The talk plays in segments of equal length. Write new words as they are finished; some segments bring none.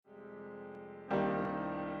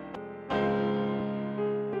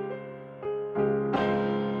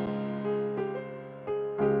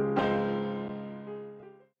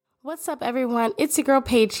What's up, everyone? It's your girl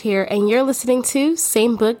Paige here, and you're listening to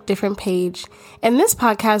Same Book, Different Page. In this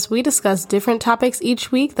podcast, we discuss different topics each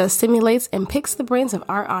week that stimulates and picks the brains of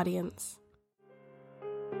our audience.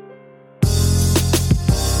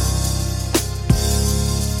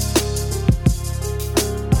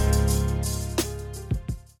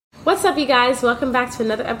 What's up, you guys? Welcome back to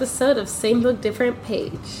another episode of Same Book, Different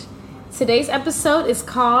Page. Today's episode is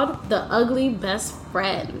called The Ugly Best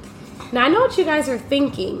Friend. Now, I know what you guys are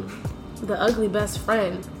thinking, the ugly best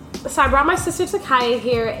friend. So I brought my sister Takaya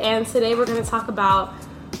here, and today we're going to talk about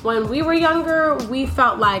when we were younger, we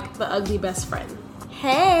felt like the ugly best friend.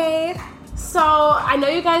 Hey! So I know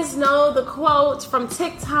you guys know the quote from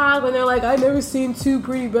TikTok when they're like, I never seen two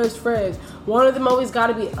pretty best friends. One of them always got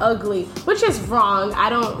to be ugly, which is wrong. I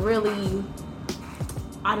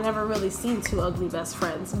never really seen two ugly best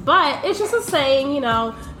friends. But it's just a saying, you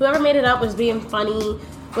know, whoever made it up was being funny,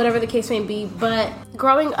 whatever the case may be. But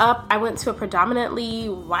growing up, I went to a predominantly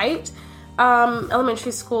white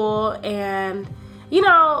elementary school, and you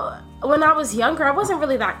know, when I was younger, I wasn't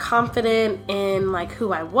really that confident in like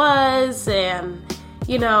who I was, and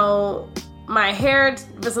you know, my hair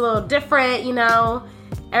was a little different, you know,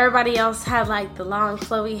 everybody else had like the long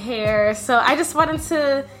flowy hair, so I just wanted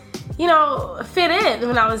to, you know, fit in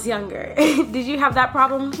when I was younger. Did you have that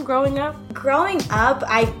problem growing up? Growing up,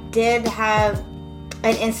 I did have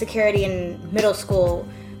an insecurity in middle school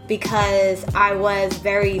because I was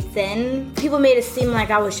very thin. People made it seem like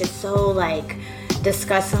I was just so like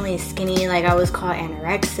disgustingly skinny, like I was called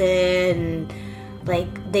anorexic, and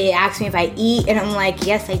like they asked me if I eat, and I'm like,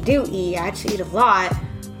 yes, I do eat. I actually eat a lot,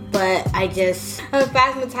 but I just have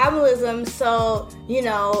fast metabolism, so you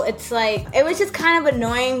know, it's like it was just kind of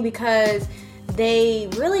annoying because they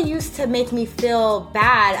really used to make me feel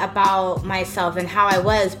bad about myself and how I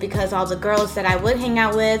was, because all the girls that I would hang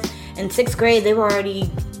out with in 6th grade, they were already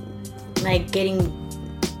like getting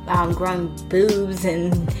growing boobs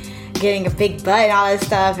and getting a big butt and all that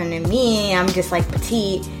stuff, and then me, I'm just like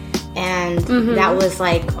petite, and that was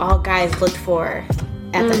like all guys looked for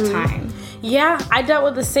at the time. Yeah, I dealt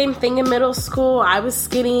with the same thing in middle school. I was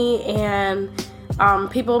skinny, and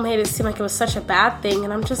people made it seem like it was such a bad thing,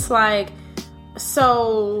 and I'm just like,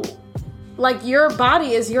 so, like, your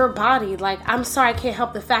body is your body. Like, I'm sorry, I can't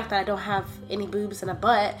help the fact that I don't have any boobs and a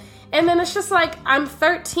butt. And then it's just like, I'm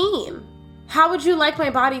 13. How would you like my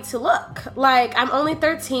body to look? Like, I'm only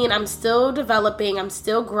 13. I'm still developing. I'm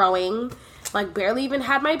still growing. Like, barely even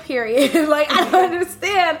had my period. Like, I don't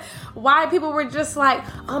understand why people were just like,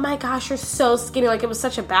 oh my gosh, you're so skinny. Like, it was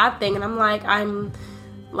such a bad thing. And I'm like,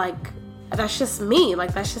 that's just me.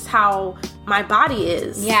 Like, that's just how my body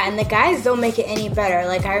is. Yeah, and the guys don't make it any better.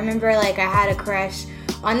 Like, I remember, like, I had a crush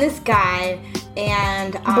on this guy,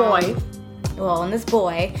 and on this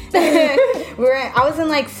boy. I was in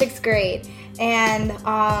like 6th grade, and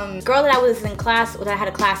girl that I was in class, that I had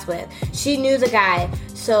a class with, she knew the guy,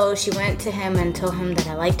 so she went to him and told him that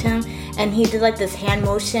I liked him, and he did like this hand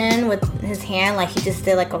motion with his hand, like he just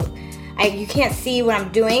did like you can't see what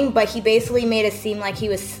I'm doing, but he basically made it seem like he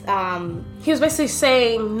was basically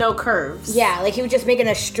saying no curves. Yeah, like he was just making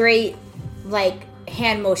a straight, like,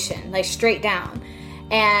 hand motion, like straight down.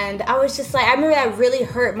 And I was just like, I remember that really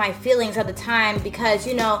hurt my feelings at the time, because,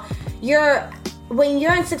 you know, when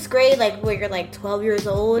you're in 6th grade, like, where you're like 12 years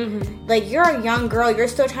old, like, you're a young girl, you're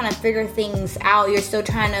still trying to figure things out, you're still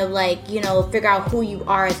trying to, like, you know, figure out who you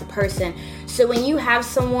are as a person. So when you have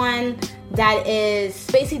someone that is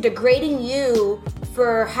basically degrading you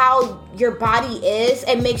for how your body is,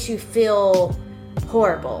 it makes you feel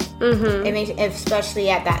horrible. It makes, especially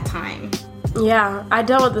at that time. Yeah, I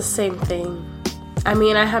dealt with the same thing. I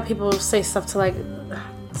mean, I had people say stuff like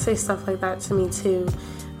that to me too,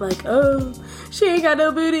 like, oh, she ain't got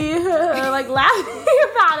no booty, like laughing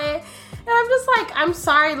about it. And I'm just like, I'm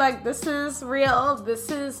sorry, like, this is real, this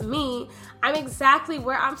is me, I'm exactly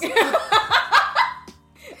where I'm supposed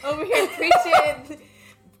over here preaching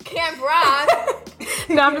Camp Rock.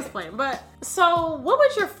 No, I'm just playing. But so what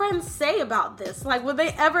would your friends say about this? Like, would they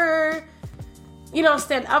ever, you know,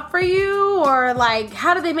 stand up for you? Or like,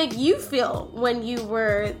 how did they make you feel when you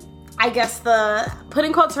were, I guess, the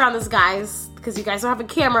putting quotes around this guys, because you guys don't have a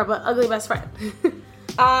camera, but ugly best friend?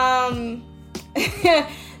 I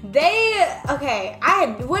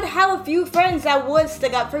would have a few friends that would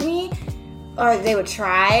stick up for me, or they would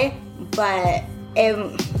try, but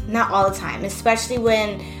not all the time, especially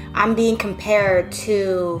when I'm being compared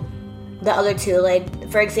to the other two.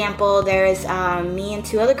 Like, for example, there's me and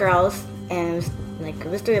 2 other girls, and it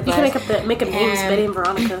was 3 of us. You can make up names, Betty and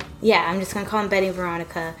Veronica. Yeah, I'm just gonna call them Betty and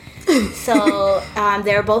Veronica. So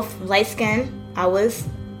they were both light skinned. I was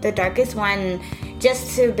the darkest one.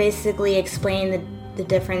 just to basically explain the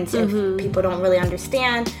difference if people don't really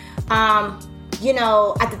understand. You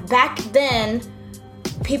know, back then,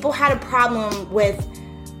 people had a problem with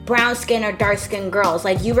brown skin or dark skin girls.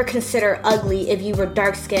 Like, you were considered ugly if you were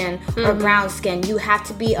dark skin or brown skin. You have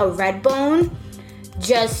to be a red bone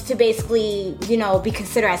just to basically, you know, be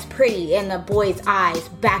considered as pretty in the boys' eyes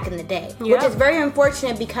back in the day. Which is very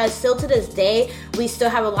unfortunate, because still to this day, we still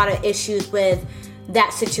have a lot of issues with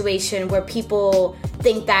that situation where people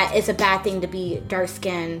think that it's a bad thing to be dark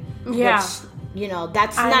skinned. Yeah. Which, you know,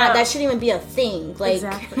 that shouldn't even be a thing. Like,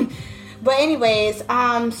 exactly. But anyways,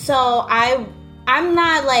 so I'm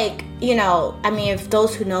not like, you know, I mean, if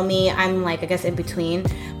those who know me, I'm like, I guess in between.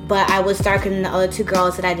 But I was darker than the other two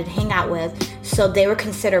girls that I did hang out with. So they were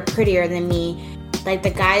considered prettier than me. Like, the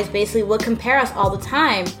guys basically would compare us all the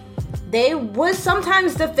time. They would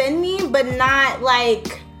sometimes defend me, but not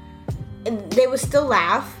like, they would still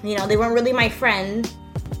laugh. You know, they weren't really my friend.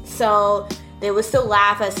 So they would still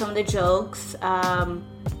laugh at some of the jokes. Yeah.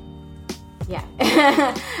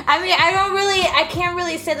 I mean, I can't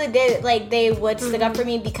really say that they would stick up for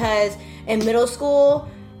me, because in middle school,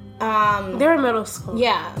 they're in middle school.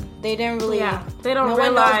 Yeah, they didn't really. Yeah, they don't no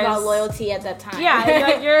realize. one knows about loyalty at that time. Yeah,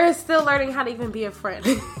 like, you're still learning how to even be a friend.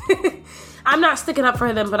 I'm not sticking up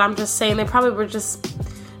for them, but I'm just saying they probably were just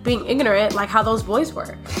being ignorant, like how those boys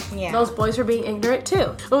were. Yeah, those boys were being ignorant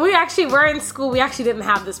too. When we actually were in school, we actually didn't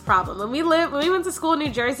have this problem. When we went to school in New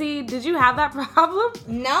Jersey, did you have that problem?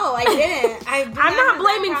 No, I didn't. I'm not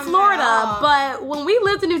blaming Florida, but when we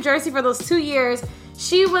lived in New Jersey for those 2 years,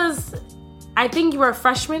 she was, I think you were a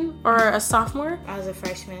freshman or a sophomore. I was a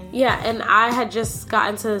freshman. Yeah, and I had just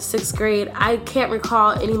gotten to 6th grade. I can't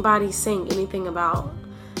recall anybody saying anything about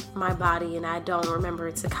my body, and I don't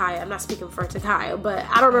remember Takaya. I'm not speaking for Takaya, but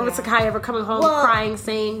I don't remember Takaya ever coming home crying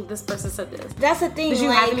saying this person said this. That's the thing. Did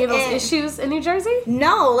you have any of those issues in New Jersey?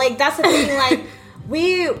 No, like, that's the thing. Like,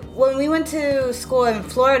 when we went to school in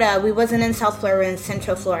Florida, we wasn't in South Florida, we were in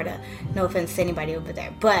Central Florida. No offense to anybody over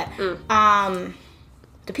there, but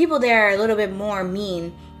the people there are a little bit more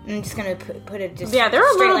mean. I'm just gonna put it just they're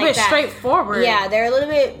a little bit straightforward. Yeah, they're a little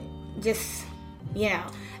bit just, you know.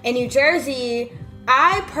 In New Jersey,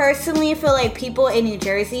 I personally feel like people in New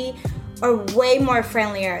Jersey are way more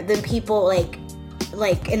friendlier than people like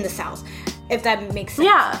in the South, if that makes sense.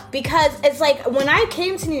 Yeah. Because it's like, when I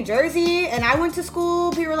came to New Jersey and I went to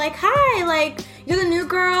school, people were like, hi, like, you're the new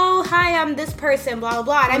girl. Hi, I'm this person, blah, blah,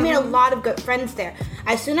 blah. And I made a lot of good friends there.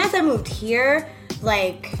 As soon as I moved here,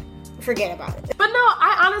 like, forget about it. But no,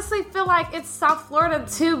 I honestly feel like it's South Florida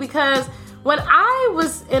too, because when I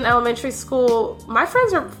was in elementary school, my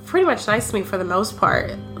friends were pretty much nice to me for the most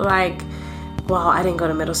part. Like, well, I didn't go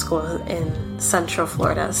to middle school in Central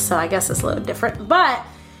Florida, so I guess it's a little different. But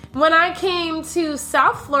when I came to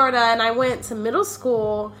South Florida and I went to middle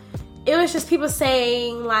school, it was just people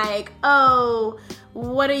saying like, oh,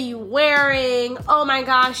 what are you wearing? Oh my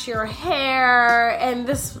gosh, your hair. And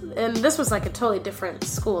this was like a totally different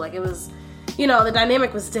school. Like, it was, you know, the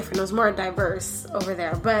dynamic was different. It was more diverse over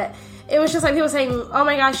there. But it was just like people saying, oh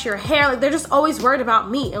my gosh, your hair. Like, they're just always worried about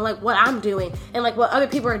me and like what I'm doing and like what other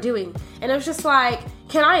people are doing. And it was just like,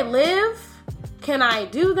 can I live? Can I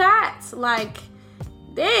do that? Like,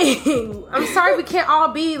 dang, I'm sorry we can't all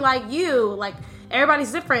be like you. Like,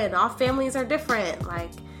 everybody's different. All families are different.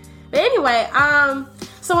 Like, but anyway,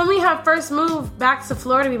 so when we had first moved back to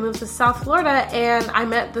Florida, we moved to South Florida, and I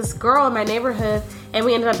met this girl in my neighborhood, and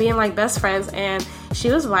we ended up being like best friends. And she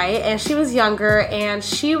was white, and she was younger, and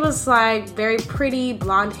she was like very pretty,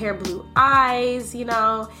 blonde hair, blue eyes, you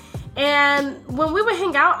know. And when we would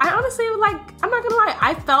hang out, I honestly, like, I'm not gonna lie,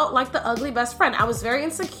 I felt like the ugly best friend. I was very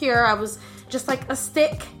insecure. I was just like a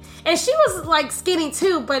stick, and she was like skinny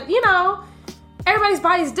too, but you know, everybody's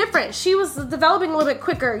body's different. She was developing a little bit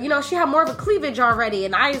quicker. You know, she had more of a cleavage already,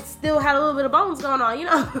 and I still had a little bit of bones going on, you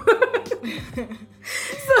know.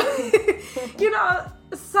 So, you know,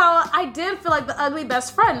 so I did feel like the ugly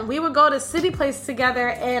best friend. We would go to City Place together,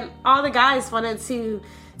 and all the guys wanted to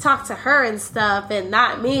talk to her and stuff, and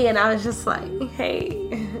not me. And I was just like,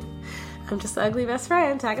 hey, I'm just the ugly best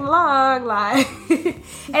friend, tagging along, like.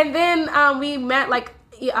 And then we met like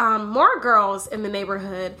more girls in the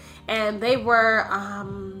neighborhood, and they were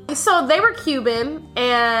so they were Cuban,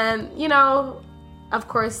 and you know, of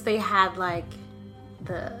course they had like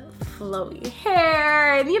the flowy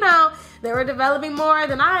hair, and you know, they were developing more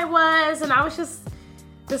than I was, and I was just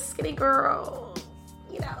the skinny girl,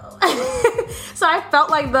 you know. So I felt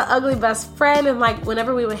like the ugly best friend, and like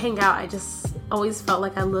whenever we would hang out, I just always felt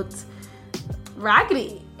like I looked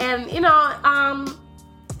raggedy, and you know,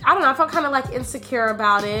 I don't know, I felt kind of like insecure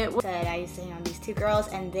about it. I used to hang on these two girls,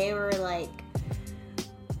 and they were like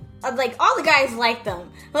like, all the guys like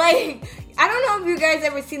them. Like, I don't know if you guys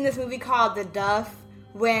ever seen this movie called The Duff.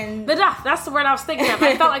 The Duff, that's the word I was thinking of.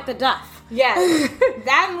 I felt like The Duff. Yes.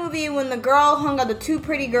 That movie, when the girl hung out the two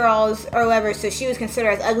pretty girls or whatever, so she was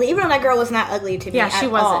considered as ugly, even though that girl was not ugly to me at all. Yeah, she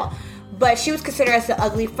wasn't. But she was considered as the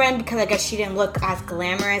ugly friend because I guess she didn't look as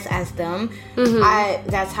glamorous as them. Mm-hmm.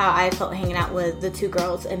 That's how I felt hanging out with the two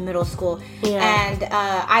girls in middle school. Yeah. And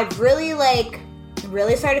I really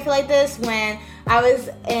started to feel like this when I was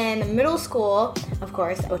in middle school, of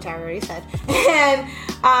course, which I already said.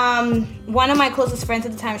 And one of my closest friends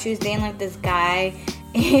at the time, she was dating like this guy,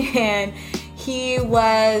 and he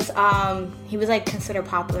was like considered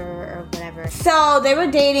popular or whatever. So they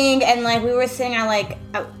were dating, and like we were sitting at like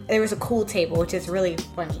there was a pool table, which is really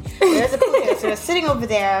funny. There's a pool table, so we're sitting over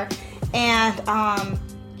there, and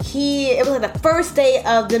it was like the first day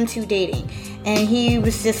of them two dating, and he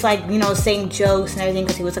was just like, you know, saying jokes and everything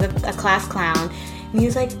because he was like a class clown, and he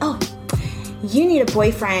was like, "Oh, you need a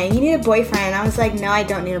boyfriend. You need a boyfriend." And I was like, "No, I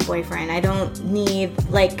don't need a boyfriend. I don't need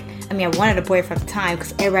like." I mean, I wanted a boyfriend at the time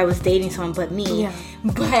because everybody was dating someone but me. Yeah.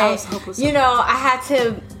 But, I was hopeless. You know, I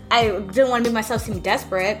didn't want to make myself seem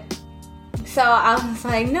desperate. So I was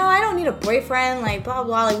like, no, I don't need a boyfriend, like, blah,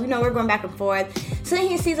 blah. Like, you know, we're going back and forth. So then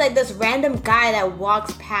he sees, like, this random guy that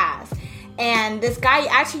walks past. And this guy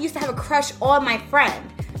actually used to have a crush on my friend.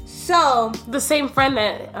 So. The same friend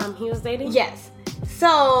that he was dating? Yes.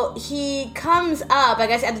 So he comes up, I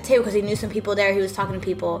guess, at the table because he knew some people there. He was talking to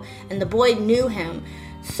people. And the boy knew him.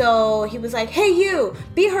 So he was like, "Hey, you,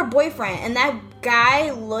 be her boyfriend." And that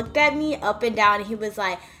guy looked at me up and down, and he was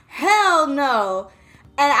like, "Hell no."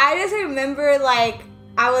 And I just remember, like,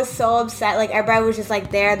 I was so upset. Like, everybody was just,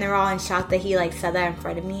 like, there, and they were all in shock that he, like, said that in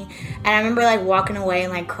front of me. And I remember, like, walking away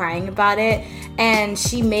and, like, crying about it. And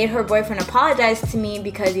she made her boyfriend apologize to me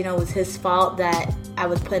because, you know, it was his fault that I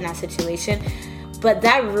was put in that situation. But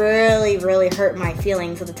that really, really hurt my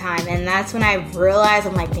feelings at the time. And that's when I realized,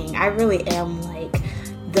 I'm like, dang, I really am, like,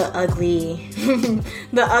 the ugly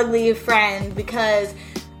friend, because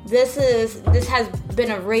this has been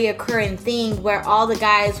a reoccurring thing where all the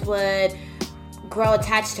guys would grow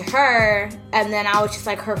attached to her, and then I was just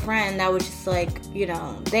like her friend that was just like, you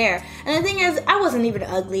know, there. And the thing is, I wasn't even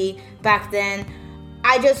ugly back then.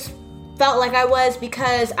 I just felt like I was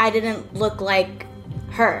because I didn't look like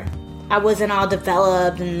her. I wasn't all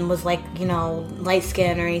developed and was like, you know, light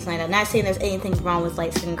skin or anything like that. Not saying there's anything wrong with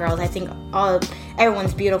light skinned girls. I think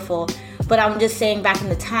everyone's beautiful. But I'm just saying back in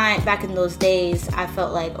those days, I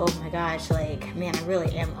felt like, oh my gosh, like, man, I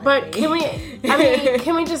really am ugly. But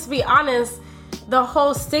can we just be honest? The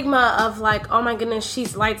whole stigma of like, oh my goodness,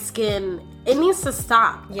 she's light skinned, it needs to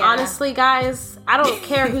stop. Yeah. Honestly, guys, I don't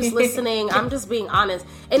care who's listening. I'm just being honest.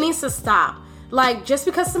 It needs to stop. Like, just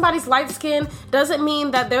because somebody's light-skinned doesn't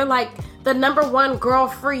mean that they're, like, the number one girl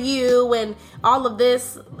for you and all of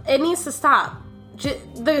this. It needs to stop.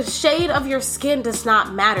 The shade of your skin does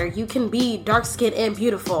not matter. You can be dark-skinned and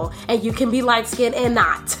beautiful, and you can be light-skinned and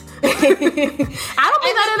not. I don't mean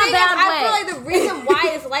that in a bad way. I feel like the reason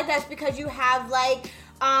why it's like that is because you have, like,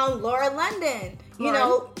 Laura London. You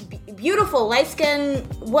know, beautiful, light-skinned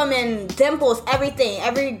woman, dimples, everything.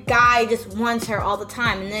 Every guy just wants her all the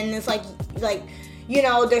time. And then it's like, you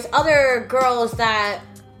know, there's other girls that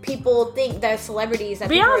people think they're celebrities.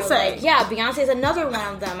 That Beyonce. Like, yeah, Beyonce is another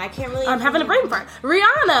one of them. I can't really... I'm having a brain fart.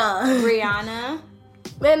 Rihanna.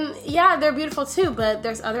 And yeah, they're beautiful too, but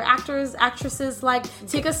there's other actresses like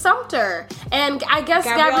Tika Sumpter. And I guess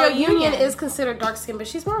Gabrielle Union is considered dark skinned, but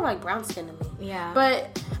she's more like brown skinned to me. Yeah.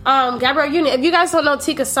 But Gabrielle Union, if you guys don't know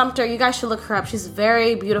Tika Sumpter, you guys should look her up. She's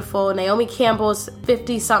very beautiful. Naomi Campbell's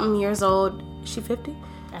 50-something years old. Is she 50?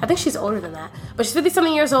 I think she's older than that. But she's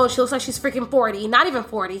 50-something years old. She looks like she's freaking 40. Not even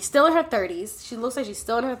 40. Still in her 30s. She looks like she's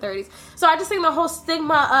still in her 30s. So I just think the whole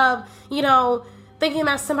stigma of, you know, thinking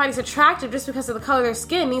that somebody's attractive just because of the color of their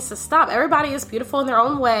skin needs to stop. Everybody is beautiful in their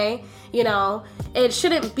own way. You know, it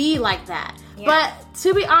shouldn't be like that. Yeah. But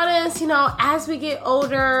to be honest, you know, as we get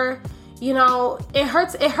older, you know, it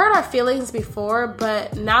hurt our feelings before,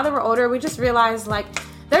 but now that we're older, we just realize, like,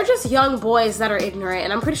 they're just young boys that are ignorant,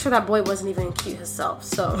 and I'm pretty sure that boy wasn't even cute himself,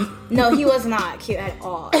 so. No, he was not cute at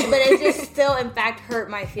all. But it just still, in fact,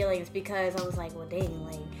 hurt my feelings because I was like, well, dang,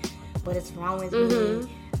 like, what is wrong with me?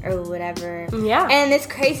 Or whatever. Yeah. And it's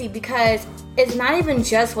crazy because it's not even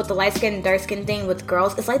just with the light skin and dark skin thing with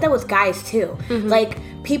girls. It's like that with guys, too. Mm-hmm. Like,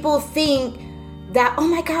 people think that, oh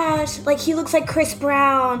my gosh, like, he looks like Chris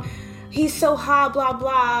Brown. He's so hot, blah,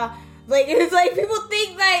 blah. Like, it's like people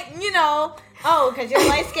think that, you know, oh, because you're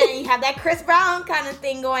light skinned and you have that Chris Brown kind of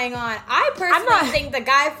thing going on. I personally think the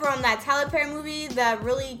guy from that Tyler Perry movie, the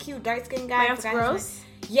really cute dark skinned guy. Lance Gross?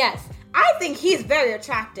 Yes. I think he's very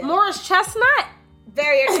attractive. Morris Chestnut?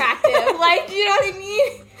 Very attractive. Like, you know what I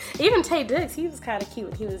mean? Even Taye Diggs, he was kind of cute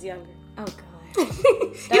when he was younger. Oh, God.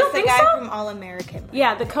 That's the guy from All-American.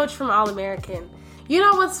 Yeah, the coach from All-American. You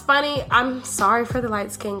know what's funny? I'm sorry for the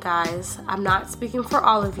light-skinned guys. I'm not speaking for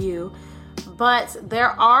all of you. But there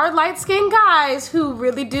are light-skinned guys who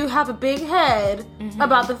really do have a big head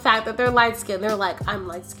about the fact that they're light-skinned. They're like, I'm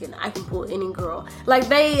light-skinned. I can pull any girl. Like,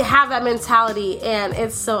 they have that mentality, and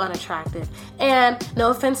it's so unattractive. And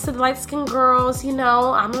no offense to the light-skinned girls, you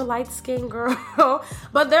know, I'm a light-skinned girl.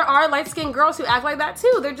 But there are light-skinned girls who act like that,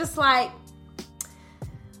 too. They're just like,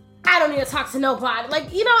 I don't need to talk to nobody.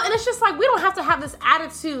 Like, you know, and it's just like, we don't have to have this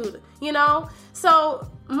attitude, you know? So,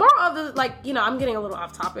 more of the, like, you know, I'm getting a little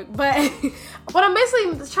off topic, but what I'm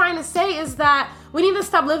basically trying to say is that we need to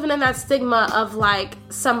stop living in that stigma of, like,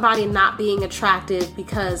 somebody not being attractive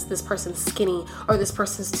because this person's skinny or this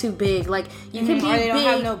person's too big. Like, you can be or they big. don't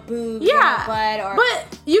have no boobs, yeah, no butt, or,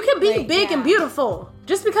 but you can be like, big and beautiful.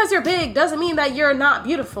 Just because you're big doesn't mean that you're not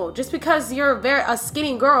beautiful. Just because you're a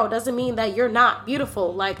skinny girl doesn't mean that you're not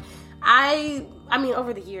beautiful. Like, I mean,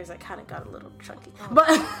 over the years, I kind of got a little chunky. But,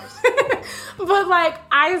 but like,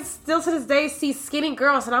 I still to this day see skinny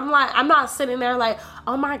girls, and I'm like, I'm not sitting there like,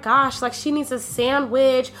 oh my gosh, like, she needs a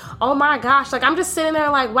sandwich. Oh my gosh. Like, I'm just sitting there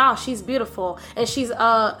like, wow, she's beautiful. And she's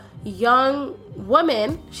a young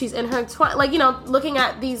woman. She's in her 20s. Like, you know, looking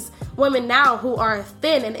at these women now who are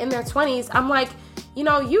thin and in their 20s, I'm like, you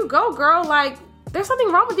know, you go, girl. Like, there's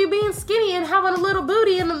something wrong with you being skinny and having a little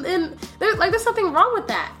booty, and there's something wrong with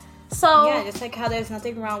that. So yeah, just like how there's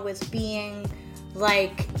nothing wrong with being,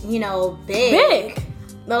 like, you know, big.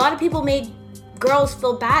 A lot of people made girls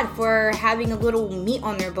feel bad for having a little meat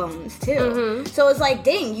on their bones too. So it's like,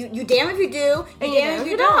 dang, you damn if you do, and damn if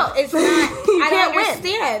you don't. It's not. I don't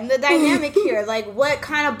understand the dynamic here. Like, what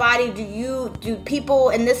kind of body do people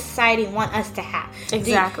in this society want us to have?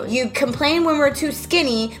 Exactly. You complain when we're too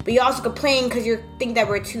skinny, but you also complain because you think that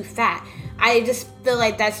we're too fat. I just feel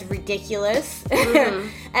like that's ridiculous. And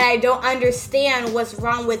I don't understand what's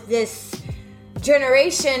wrong with this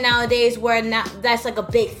generation nowadays where that's like a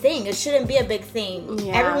big thing. It shouldn't be a big thing.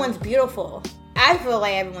 Yeah. Everyone's beautiful. I feel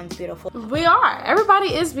like everyone's beautiful. We are.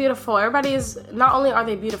 Everybody is beautiful. Everybody is, not only are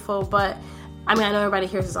they beautiful, but, I mean, I know everybody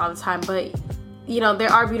hears this all the time, but, you know, they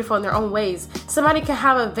are beautiful in their own ways. Somebody can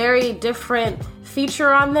have a very different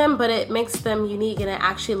feature on them, but it makes them unique and it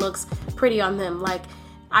actually looks pretty on them. Like,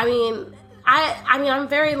 I mean, I'm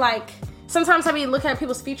very, like, sometimes I be looking at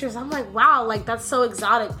people's features, I'm like, wow, like, that's so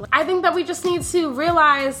exotic. I think that we just need to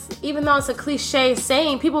realize, even though it's a cliche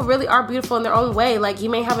saying, people really are beautiful in their own way. Like, you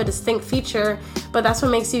may have a distinct feature, but that's what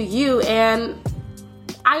makes you you. And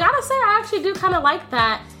I gotta say, I actually do kind of like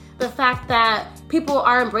that, the fact that people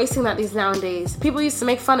are embracing that these nowadays. People used to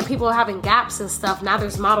make fun of people having gaps and stuff. Now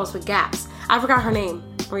there's models with gaps. I forgot her name.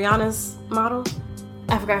 Rihanna's model?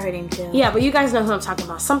 I forgot her name too. Yeah, but you guys know who I'm talking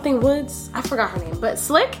about. Something Woods. I forgot her name. But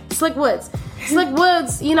Slick Woods. Slick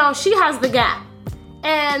Woods, you know, she has the gap.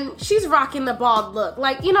 And she's rocking the bald look.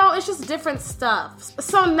 Like, you know, it's just different stuff.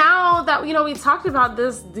 So now that, you know, we talked about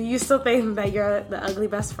this, do you still think that you're the ugly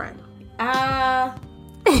best friend? No.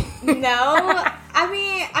 I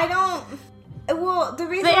mean, I don't. Well, the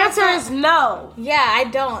answer is no. Yeah, I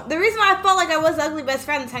don't. The reason why I felt like I was the ugly best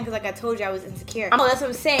friend at the time, because like I told you, I was insecure. Oh, that's what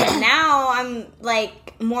I'm saying. Now I'm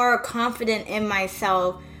like more confident in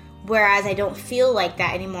myself, whereas I don't feel like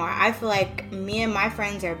that anymore. I feel like me and my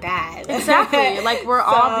friends are bad. Exactly. Like, we're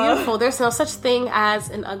all beautiful. There's no such thing as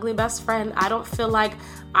an ugly best friend. I don't feel like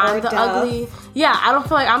I'm the ugly. Yeah, I don't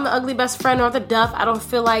feel like I'm the ugly best friend or the duff. I don't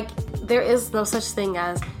feel like there is no such thing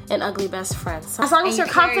as an ugly best friend. So as long as you're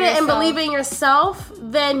confident and believe in yourself,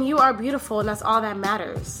 then you are beautiful, and that's all that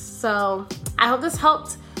matters. So I hope this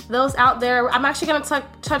helped those out there. I'm actually going to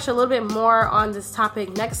touch a little bit more on this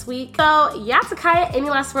topic next week. So yeah, Takaya, any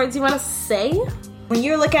last words you want to say? When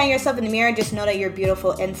you're looking at yourself in the mirror, just know that you're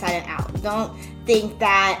beautiful inside and out. Don't think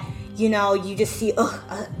that, you know, you just see,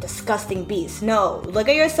 a disgusting beast. No, look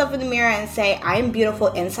at yourself in the mirror and say, I am beautiful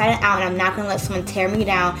inside and out, and I'm not going to let someone tear me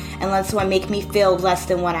down and let someone make me feel less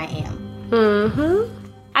than what I am.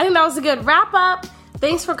 I think that was a good wrap up.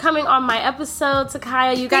 Thanks for coming on my episode,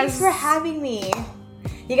 Takaya. Thanks for having me.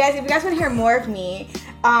 You guys, if you guys want to hear more of me,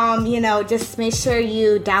 you know, just make sure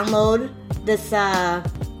you download this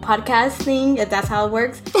podcast thing, if that's how it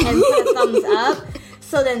works, and put a thumbs up.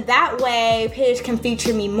 So then that way, Paige can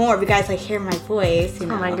feature me more if you guys like hear my voice. You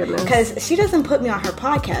know? Oh my goodness. Because she doesn't put me on her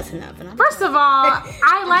podcast enough. First of all,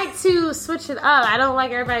 I like to switch it up. I don't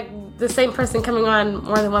like everybody, the same person coming on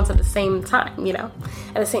more than once at the same time, you know,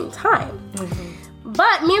 at the same time. But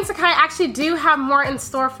But me and Sakai actually do have more in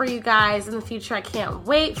store for you guys in the future. I can't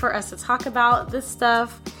wait for us to talk about this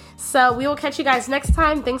stuff. So we will catch you guys next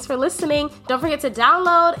time. Thanks for listening. Don't forget to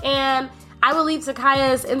download, and I will leave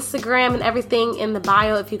Sakaya's Instagram and everything in the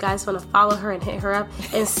bio if you guys want to follow her and hit her up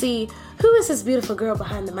and see who is this beautiful girl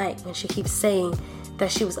behind the mic when she keeps saying that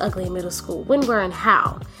she was ugly in middle school. When, where, and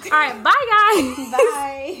how. All right, bye guys.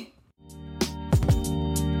 Bye.